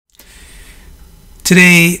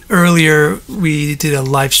Earlier, we did a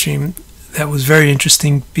live stream that was very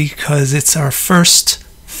interesting because it's our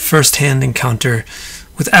first-hand encounter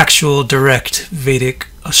with actual direct Vedic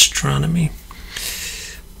astronomy,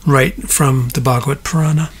 right from the Bhagavad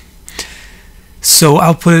Purana. So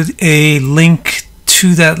I'll put a link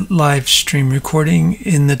to that live stream recording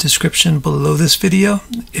in the description below this video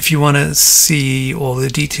if you want to see all the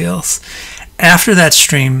details. After that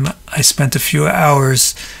stream, I spent a few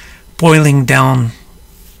hours boiling down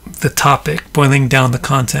the topic, boiling down the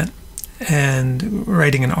content, and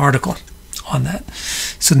writing an article on that.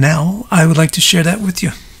 So now I would like to share that with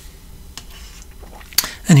you.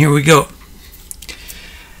 And here we go.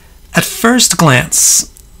 At first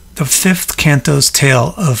glance, the Fifth Canto's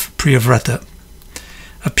tale of Priyavrata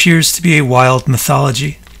appears to be a wild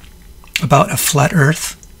mythology about a flat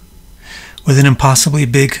earth with an impossibly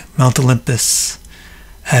big Mount Olympus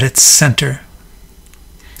at its center,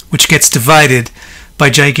 which gets divided by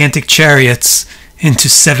gigantic charriots into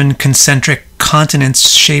 7 concentric continents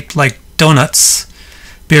shaped like donuts,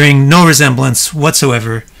 bearing no resemblance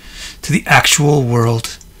whatsoever to the actual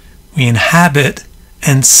world we inhabit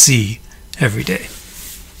and see every day.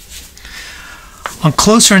 On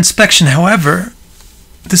closer inspection, however,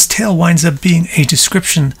 this tale winds up being a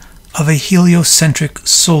description of a heliocentric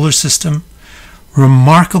solar system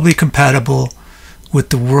remarkably compatible with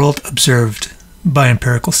the world observed by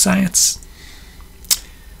empirical science.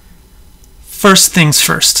 First things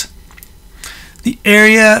first. The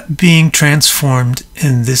area being transformed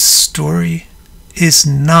in this story is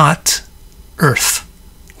not Earth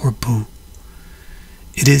or bhu.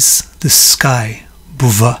 It is the sky,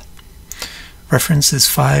 bhuva. Reference is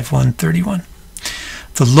 5.131.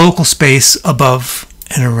 The local space above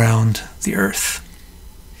and around the Earth.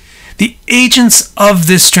 The agents of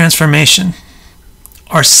this transformation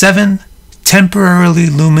are 7 temporarily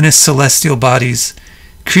luminous celestial bodies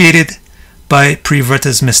created by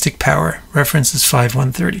Priyavrata's mystic power. Reference is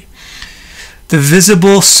 5.130. The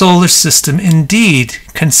visible solar system indeed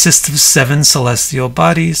consists of 7 celestial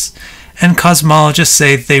bodies, and cosmologists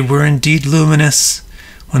say they were indeed luminous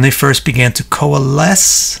when they first began to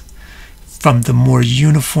coalesce from the more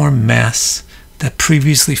uniform mass that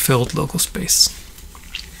previously filled local space.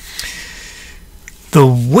 The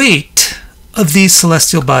weight of these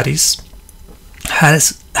celestial bodies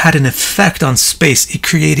has had an effect on space. It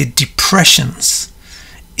created depressions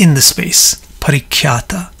in the space,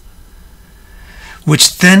 parikyata,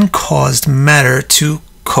 which then caused matter to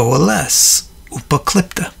coalesce,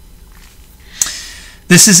 upaklipta.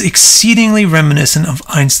 This is exceedingly reminiscent of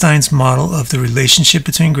Einstein's model of the relationship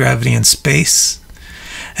between gravity and space,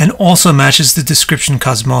 and also matches the description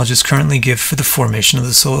cosmologists currently give for the formation of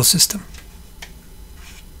the solar system.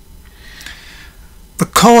 The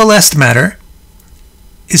coalesced matter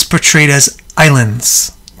is portrayed as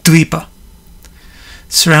islands, dvipa,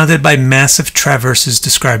 surrounded by massive traverses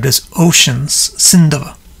described as oceans,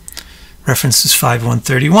 sindhava. References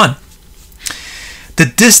 5.131. The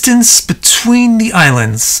distance between the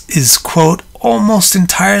islands is, quote, almost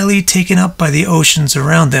entirely taken up by the oceans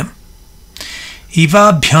around them.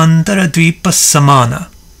 Iva bhyantara dvipa samana.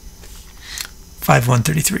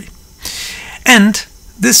 5.133. And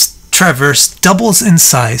this traverse doubles in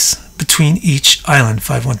size between each island.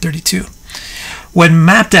 5.132. When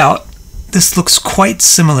mapped out, this looks quite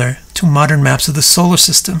similar to modern maps of the solar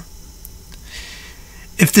system.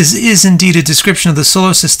 If this is indeed a description of the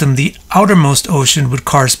solar system, the outermost ocean would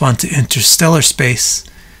correspond to interstellar space,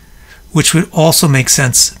 which would also make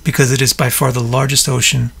sense because it is by far the largest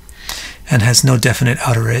ocean and has no definite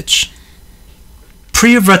outer edge.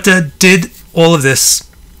 Priyavrata did all of this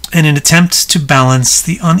in an attempt to balance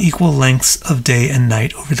the unequal lengths of day and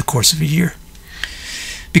night over the course of a year,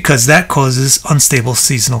 because that causes unstable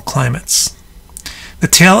seasonal climates. The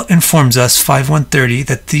tale informs us, 5.130,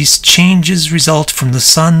 that these changes result from the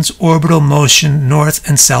sun's orbital motion north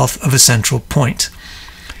and south of a central point.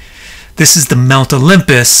 This is the Mount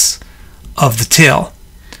Olympus of the tale,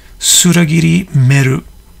 Suragiri Meru.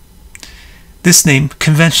 This name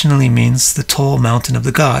conventionally means the tall mountain of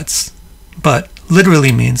the gods, but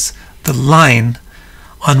literally means the line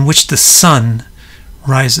on which the sun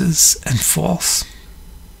rises and falls.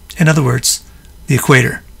 In other words, the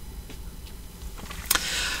equator.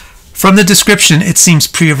 From the description, it seems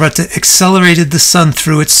Priyavrata accelerated the sun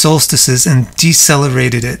through its solstices and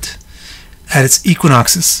decelerated it at its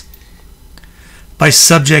equinoxes by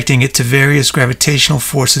subjecting it to various gravitational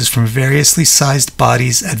forces from variously sized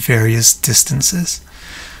bodies at various distances,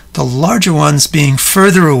 the larger ones being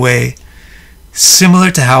further away, similar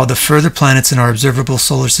to how the further planets in our observable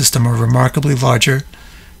solar system are remarkably larger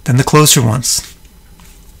than the closer ones.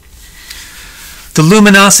 The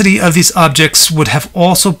luminosity of these objects would have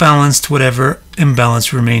also balanced whatever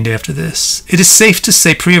imbalance remained after this. It is safe to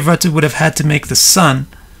say Priyavrata would have had to make the sun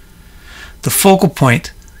the focal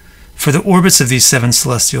point for the orbits of these 7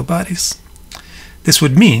 celestial bodies. This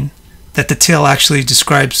would mean that the tale actually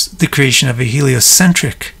describes the creation of a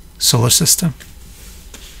heliocentric solar system.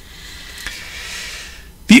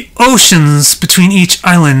 The oceans between each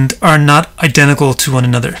island are not identical to one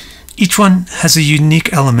another. Each one has a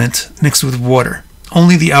unique element mixed with water.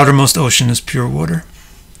 Only the outermost ocean is pure water.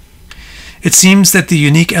 It seems that the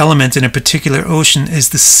unique element in a particular ocean is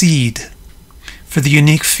the seed for the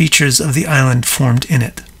unique features of the island formed in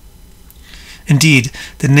it. Indeed,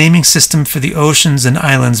 the naming system for the oceans and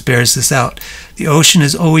islands bears this out. The ocean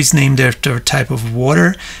is always named after a type of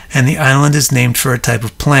water, and the island is named for a type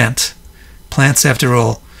of plant. Plants, after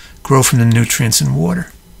all, grow from the nutrients in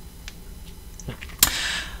water.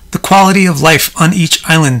 The quality of life on each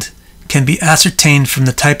island can be ascertained from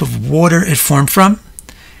the type of water it formed from,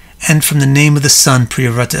 and from the name of the sun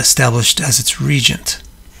Priyavrata established as its regent.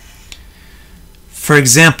 For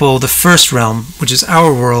example, the first realm, which is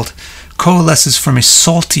our world, coalesces from a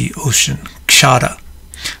salty ocean, kshara,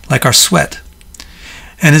 like our sweat,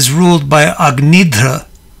 and is ruled by Agnidra,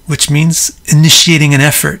 which means initiating an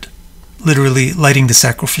effort, literally lighting the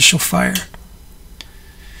sacrificial fire.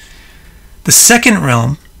 The second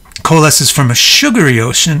realm coalesces from a sugary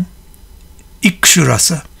ocean,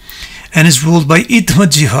 Ikshurasa, and is ruled by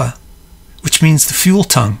Idmajiva, which means the fuel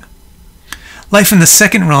tongue. Life in the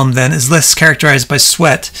second realm, then, is less characterized by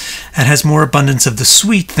sweat and has more abundance of the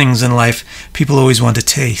sweet things in life people always want to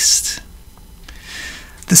taste.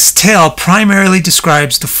 This tale primarily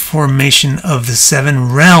describes the formation of the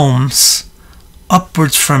 7 realms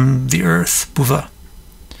upwards from the earth, bhuva.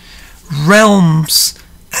 Realms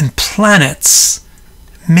and planets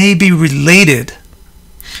may be related,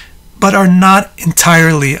 but are not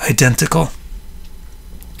entirely identical.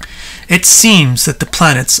 It seems that the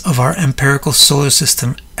planets of our empirical solar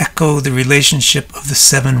system echo the relationship of the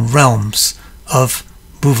 7 realms of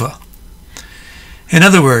bhuva. In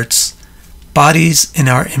other words, bodies in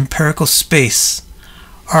our empirical space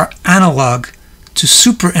are analog to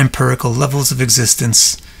super-empirical levels of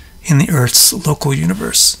existence in the Earth's local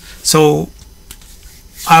universe. So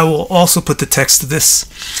I will also put the text of this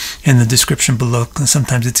in the description below, because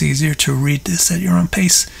sometimes it's easier to read this at your own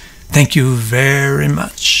pace. Thank you very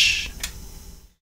much.